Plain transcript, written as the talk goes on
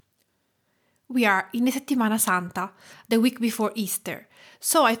We are in the Settimana Santa, the week before Easter,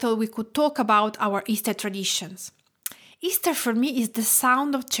 so I thought we could talk about our Easter traditions. Easter for me is the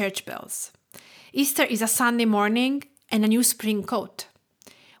sound of church bells. Easter is a Sunday morning and a new spring coat.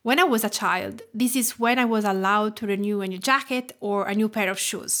 When I was a child, this is when I was allowed to renew a new jacket or a new pair of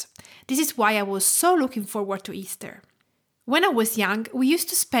shoes. This is why I was so looking forward to Easter. When I was young, we used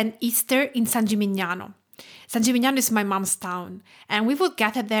to spend Easter in San Gimignano. San Gimignano is my mom's town, and we would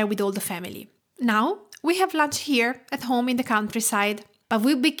gather there with all the family. Now, we have lunch here at home in the countryside, but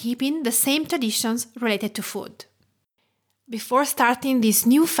we'll be keeping the same traditions related to food. Before starting this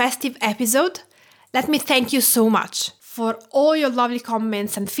new festive episode, let me thank you so much for all your lovely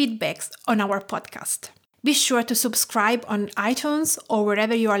comments and feedbacks on our podcast. Be sure to subscribe on iTunes or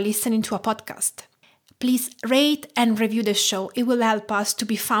wherever you are listening to a podcast. Please rate and review the show. It will help us to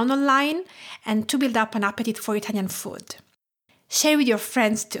be found online and to build up an appetite for Italian food. Share with your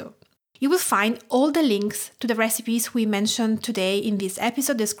friends too. You will find all the links to the recipes we mentioned today in this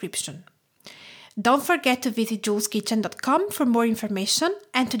episode description. Don't forget to visit juleskitchen.com for more information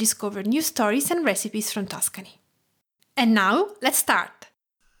and to discover new stories and recipes from Tuscany. And now, let's start!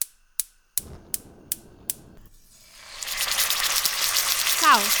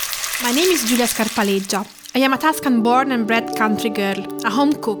 Ciao! My name is Giulia Scarpaleggia. I am a Tuscan-born and bred country girl, a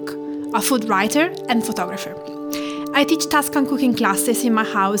home cook, a food writer and photographer. I teach Tuscan cooking classes in my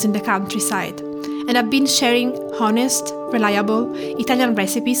house in the countryside, and I've been sharing honest, reliable Italian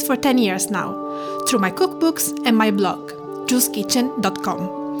recipes for 10 years now, through my cookbooks and my blog,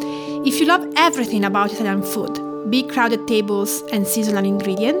 juleskitchen.com. If you love everything about Italian food, big crowded tables and seasonal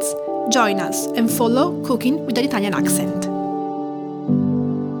ingredients, join us and follow Cooking with an Italian Accent.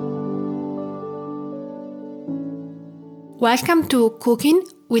 Welcome to Cooking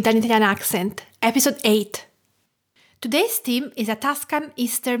with an Italian Accent, episode 8. Today's theme is a Tuscan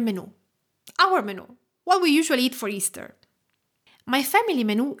Easter menu. Our menu, what we usually eat for Easter. My family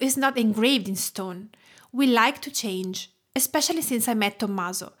menu is not engraved in stone. We like to change, especially since I met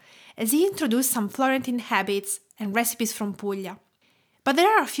Tommaso, as he introduced some Florentine habits and recipes from Puglia. But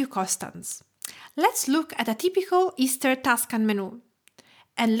there are a few constants. Let's look at a typical Easter Tuscan menu.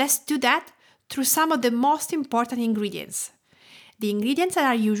 And let's do that through some of the most important ingredients. The ingredients that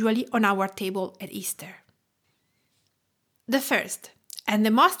are usually on our table at Easter. The first and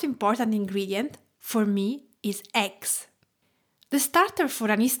the most important ingredient for me is eggs. The starter for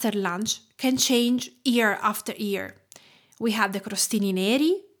an Easter lunch can change year after year. We have the crostini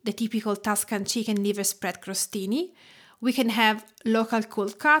neri, the typical Tuscan chicken liver spread crostini. We can have local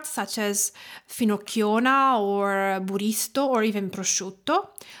cold cuts such as finocchiona or buristo or even prosciutto.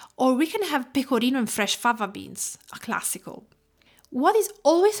 Or we can have pecorino and fresh fava beans, a classical. What is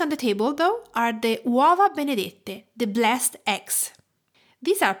always on the table though are the uova benedette, the blessed eggs.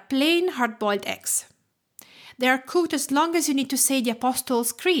 These are plain hard-boiled eggs. They are cooked as long as you need to say the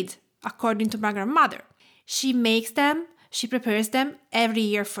Apostles' Creed, according to my grandmother. She prepares them every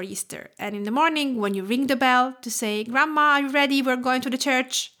year for Easter. And in the morning, when you ring the bell to say, "Grandma, are you ready? We're going to the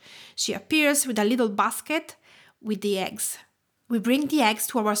church," she appears with a little basket with the eggs. We bring the eggs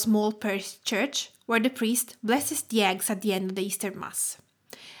to our small parish church, where the priest blesses the eggs at the end of the Easter Mass.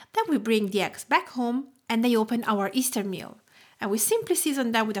 Then we bring the eggs back home and they open our Easter meal, and we simply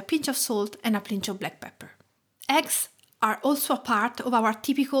season them with a pinch of salt and a pinch of black pepper. Eggs are also a part of our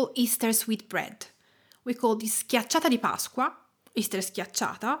typical Easter sweet bread. We call this schiacciata di Pasqua, Easter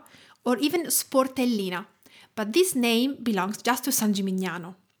schiacciata, or even sportellina, but this name belongs just to San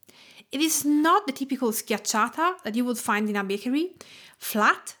Gimignano. It is not the typical schiacciata that you would find in a bakery,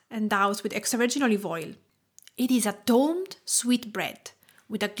 flat and doused with extra virgin olive oil. It is a domed sweet bread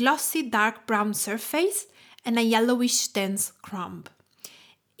with a glossy dark brown surface and a yellowish dense crumb.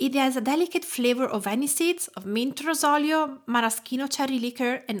 It has a delicate flavor of aniseeds, of mint rosolio, maraschino cherry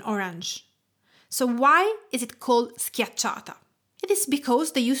liqueur and orange. So why is it called schiacciata? It is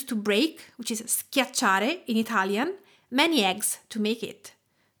because they used to break, which is schiacciare in Italian, many eggs to make it.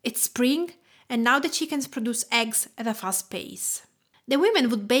 It's spring, and now the chickens produce eggs at a fast pace. The women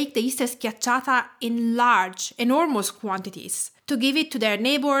would bake the Easter schiacciata in large, enormous quantities to give it to their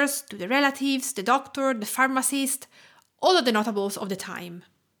neighbors, to the relatives, the doctor, the pharmacist, all of the notables of the time.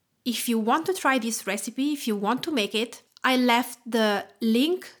 If you want to try this recipe, if you want to make it, I left the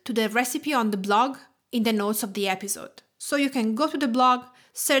link to the recipe on the blog in the notes of the episode. So you can go to the blog,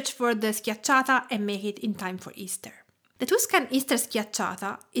 search for the schiacciata and make it in time for Easter. The Tuscan Easter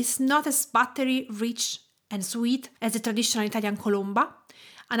schiacciata is not as buttery, rich and sweet as the traditional Italian colomba,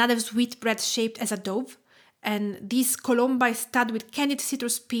 another sweet bread shaped as a dove, and this colomba is studded with candied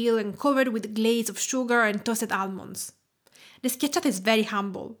citrus peel and covered with glaze of sugar and toasted almonds. The schiacciata is very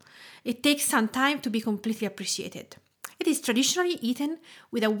humble. It takes some time to be completely appreciated. It is traditionally eaten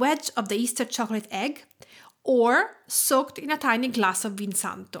with a wedge of the Easter chocolate egg or soaked in a tiny glass of vin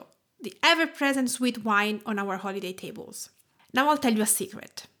santo, the ever-present sweet wine on our holiday tables. Now I'll tell you a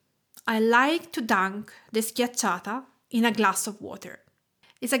secret. I like to dunk the schiacciata in a glass of water.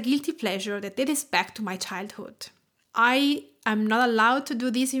 It's a guilty pleasure that dates back to my childhood. I am not allowed to do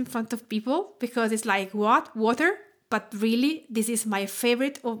this in front of people because it's like, what? Water? But really, this is my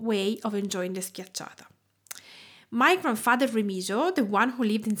favorite way of enjoying the schiacciata. My grandfather Remigio, the one who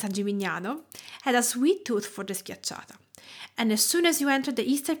lived in San Gimignano, had a sweet tooth for the schiacciata. And as soon as you entered the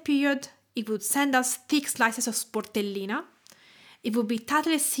Easter period, he would send us thick slices of sportellina. It would be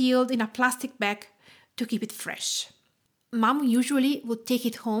tightly sealed in a plastic bag to keep it fresh. Mom usually would take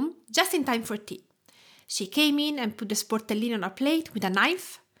it home just in time for tea. She came in and put the sportellina on a plate with a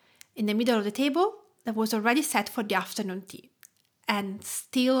knife in the middle of the table that was already set for the afternoon tea. And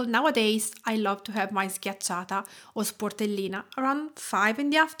still nowadays, I love to have my schiacciata or sportellina around 5 in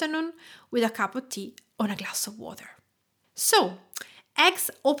the afternoon with a cup of tea or a glass of water. So, eggs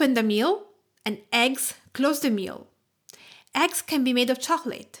open the meal and eggs close the meal. Eggs can be made of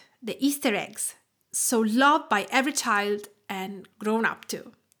chocolate, the Easter eggs, so loved by every child and grown up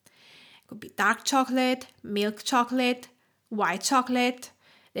too. It could be dark chocolate, milk chocolate, white chocolate.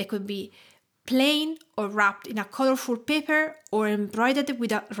 They could be plain or wrapped in a colorful paper or embroidered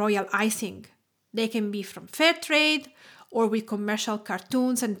with a royal icing. They can be from fair trade or with commercial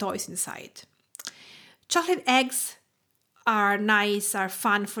cartoons and toys inside. Chocolate eggs are nice, are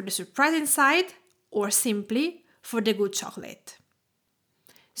fun for the surprise inside or simply for the good chocolate.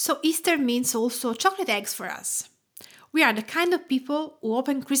 So Easter means also chocolate eggs for us. We are the kind of people who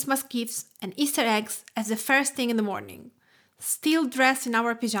open Christmas gifts and Easter eggs as the first thing in the morning, still dressed in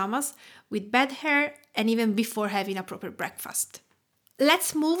our pajamas with bad hair and even before having a proper breakfast.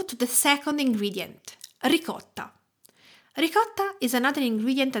 Let's move to the second ingredient, ricotta. Ricotta is another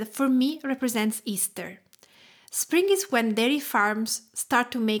ingredient that for me represents Easter. Spring is when dairy farms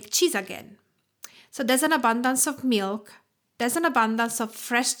start to make cheese again. So there's an abundance of milk, there's an abundance of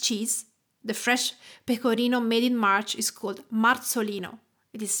fresh cheese. The fresh pecorino made in March is called marzolino.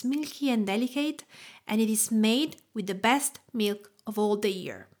 It is milky and delicate, and it is made with the best milk of all the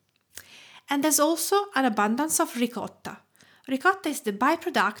year. And there's also an abundance of ricotta. Ricotta is the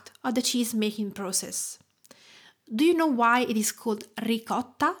byproduct of the cheese making process. Do you know why it is called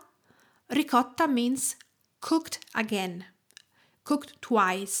ricotta? Ricotta means cooked again, cooked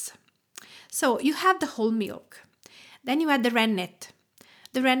twice. So you have the whole milk. Then you add the rennet.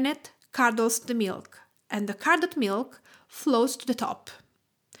 The rennet curdles the milk, and the curdled milk flows to the top.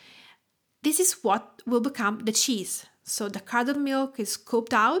 This is what will become the cheese. So the curdled milk is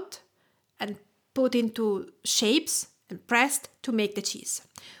scooped out and put into shapes and pressed to make the cheese.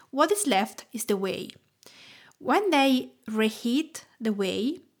 What is left is the whey. When they reheat the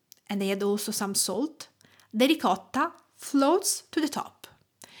whey, and they add also some salt, the ricotta floats to the top.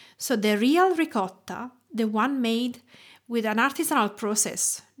 So the real ricotta, the one made with an artisanal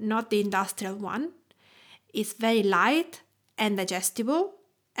process, not the industrial one, is very light and digestible,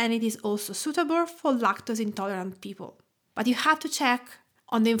 and it is also suitable for lactose intolerant people. But you have to check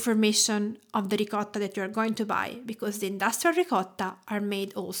on the information of the ricotta that you are going to buy, because the industrial ricotta are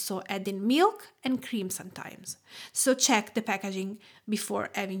made also adding milk and cream sometimes. So check the packaging before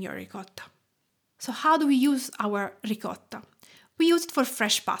having your ricotta. So how do we use our ricotta? We use it for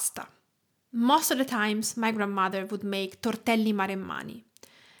fresh pasta. Most of the times my grandmother would make tortelli maremmani.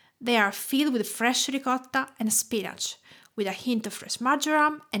 They are filled with fresh ricotta and spinach, with a hint of fresh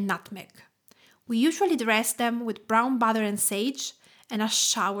marjoram and nutmeg. We usually dress them with brown butter and sage and a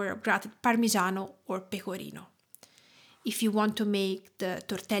shower of grated parmigiano or pecorino. If you want to make the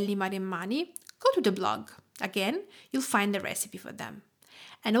tortelli maremmani, go to the blog. Again, you'll find the recipe for them.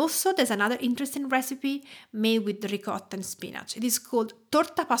 And also there's another interesting recipe made with ricotta and spinach. It is called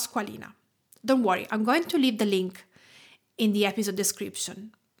torta pasqualina. Don't worry, I'm going to leave the link in the episode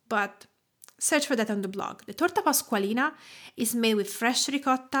description, but search for that on the blog. The torta pasqualina is made with fresh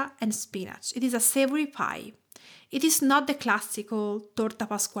ricotta and spinach. It is a savory pie. It is not the classical torta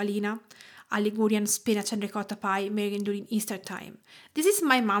pasqualina, a Ligurian spinach and ricotta pie made during Easter time. This is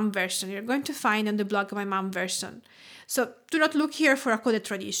my mom version. You're going to find on the blog my mom version. So do not look here for a coded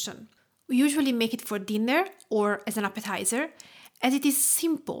tradition. We usually make it for dinner or as an appetizer, as it is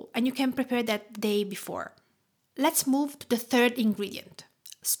simple and you can prepare that the day before. Let's move to the third ingredient,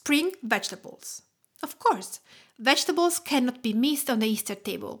 spring vegetables. Of course, vegetables cannot be missed on the Easter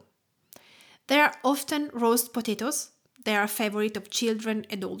table. There are often roast potatoes. They are a favorite of children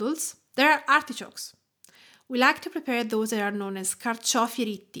and adults. There are artichokes. We like to prepare those that are known as carciofi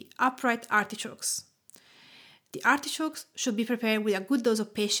ritti, upright artichokes. The artichokes should be prepared with a good dose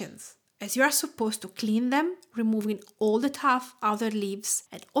of patience, as you are supposed to clean them, removing all the tough outer leaves,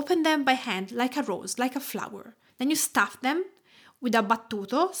 and open them by hand like a rose, like a flower. Then you stuff them with a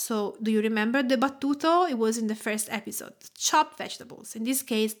battuto. So do you remember the battuto? It was in the first episode. Chopped vegetables. In this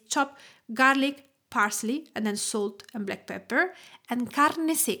case, chopped garlic, parsley, and then salt and black pepper, and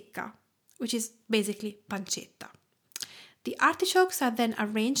carne secca, which is basically pancetta. The artichokes are then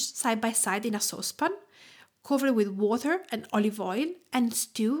arranged side by side in a saucepan, covered with water and olive oil, and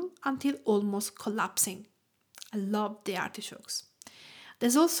stew until almost collapsing. I love the artichokes.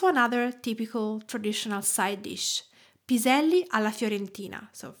 There's also another typical traditional side dish, piselli alla fiorentina,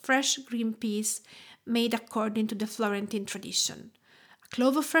 so fresh green peas made according to the Florentine tradition. A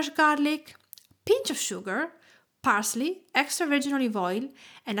clove of fresh garlic, a pinch of sugar, parsley, extra virgin olive oil,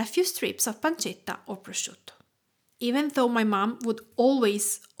 and a few strips of pancetta or prosciutto. Even though my mom would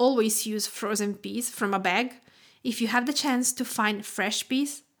always use frozen peas from a bag, if you have the chance to find fresh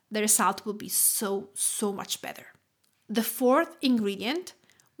peas, the result will be so much better. The fourth ingredient,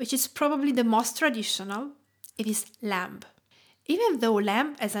 which is probably the most traditional, it is lamb. Even though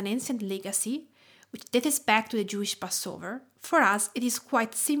lamb has an ancient legacy, which dates back to the Jewish Passover, for us it is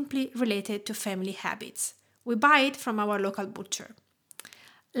quite simply related to family habits. We buy it from our local butcher.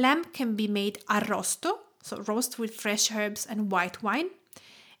 Lamb can be made arrosto, so roast with fresh herbs and white wine.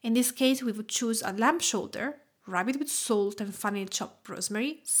 In this case, we would choose a lamb shoulder, rub it with salt and finely chopped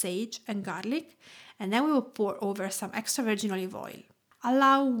rosemary, sage, and garlic, and then we will pour over some extra virgin olive oil.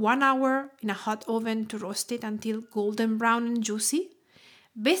 Allow 1 hour in a hot oven to roast it until golden brown and juicy,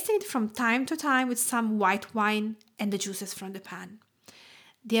 basting it from time to time with some white wine and the juices from the pan.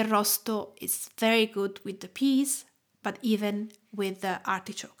 The arrosto is very good with the peas, but even with the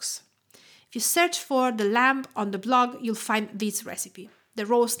artichokes. If you search for the lamb on the blog, you'll find this recipe, the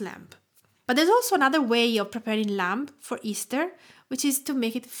roast lamb. But there's also another way of preparing lamb for Easter, which is to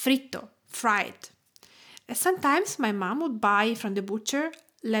make it fritto, fried. And sometimes my mom would buy from the butcher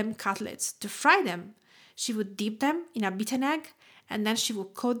lamb cutlets to fry them. She would dip them in a beaten egg, and then she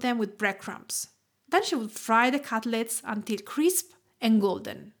would coat them with breadcrumbs. Then she would fry the cutlets until crisp and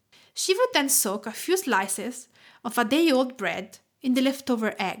golden. She would then soak a few slices of a day-old bread in the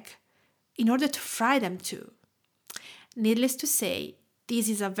leftover egg, in order to fry them too. Needless to say, this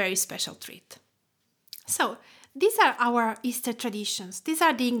is a very special treat. So, these are our Easter traditions. These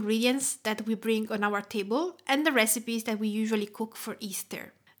are the ingredients that we bring on our table and the recipes that we usually cook for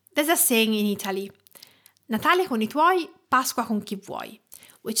Easter. There's a saying in Italy, Natale con I tuoi, Pasqua con chi vuoi,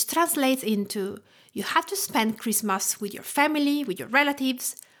 which translates into, you have to spend Christmas with your family, with your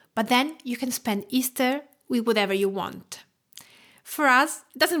relatives, but then you can spend Easter with whatever you want. For us,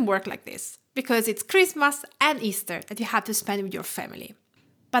 it doesn't work like this, because it's Christmas and Easter that you have to spend with your family.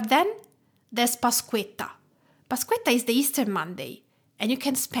 But then there's Pasquetta. Pasquetta is the Easter Monday, and you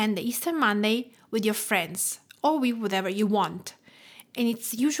can spend the Easter Monday with your friends or with whatever you want. And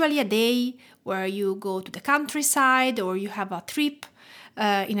it's usually a day where you go to the countryside or you have a trip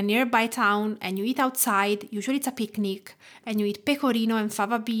in a nearby town and you eat outside. Usually it's a picnic, and you eat pecorino and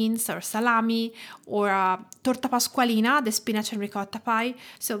fava beans or salami or a torta pasqualina, the spinach and ricotta pie.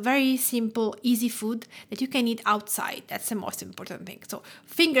 So very simple, easy food that you can eat outside. That's the most important thing. So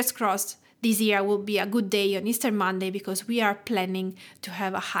fingers crossed, this year will be a good day on Easter Monday, because we are planning to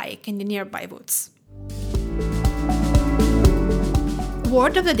have a hike in the nearby woods.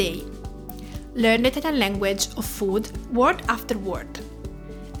 Word of the day. Learn the Italian language of food word after word.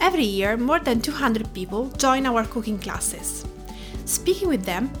 Every year, more than 200 people join our cooking classes. Speaking with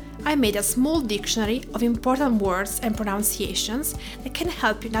them, I made a small dictionary of important words and pronunciations that can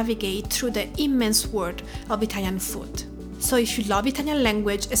help you navigate through the immense world of Italian food. So if you love Italian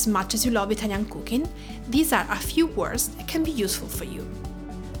language as much as you love Italian cooking, these are a few words that can be useful for you.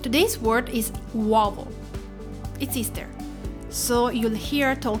 Today's word is uovo. It's Easter, so you'll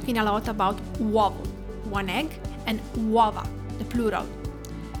hear talking a lot about uovo, one egg, and uova, the plural.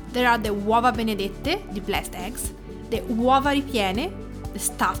 There are the uova benedette, the blessed eggs, the uova ripiene, the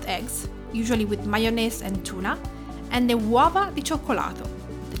stuffed eggs, usually with mayonnaise and tuna, and the uova di cioccolato,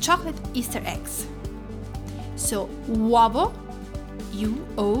 the chocolate Easter eggs. So uovo,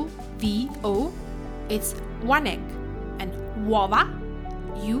 U-O-V-O, it's one egg, and uova,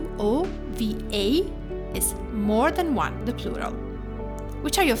 U-O-V-A, is more than one, the plural.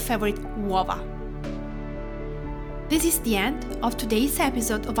 Which are your favorite uova? This is the end of today's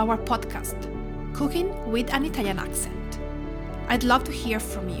episode of our podcast, Cooking with an Italian Accent. I'd love to hear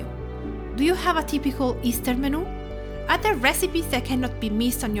from you. Do you have a typical Easter menu? Are there recipes that cannot be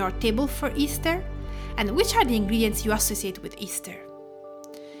missed on your table for Easter? and which are the ingredients you associate with Easter.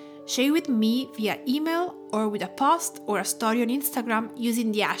 Share with me via email or with a post or a story on Instagram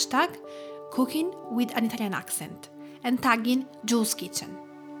using the hashtag Cooking with an Italian Accent and tagging Jules Kitchen.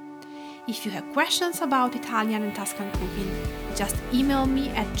 If you have questions about Italian and Tuscan cooking, just email me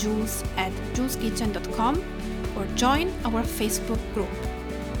at jules@juleskitchen.com or join our Facebook group,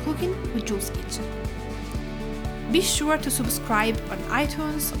 Cooking with Jules Kitchen. Be sure to subscribe on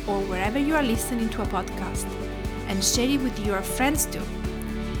iTunes or wherever you are listening to a podcast and share it with your friends too.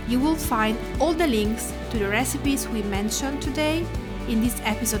 You will find all the links to the recipes we mentioned today in this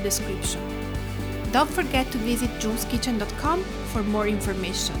episode description. Don't forget to visit juleskitchen.com for more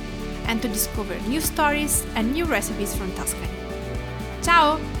information and to discover new stories and new recipes from Tuscany.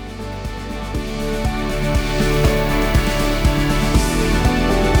 Ciao!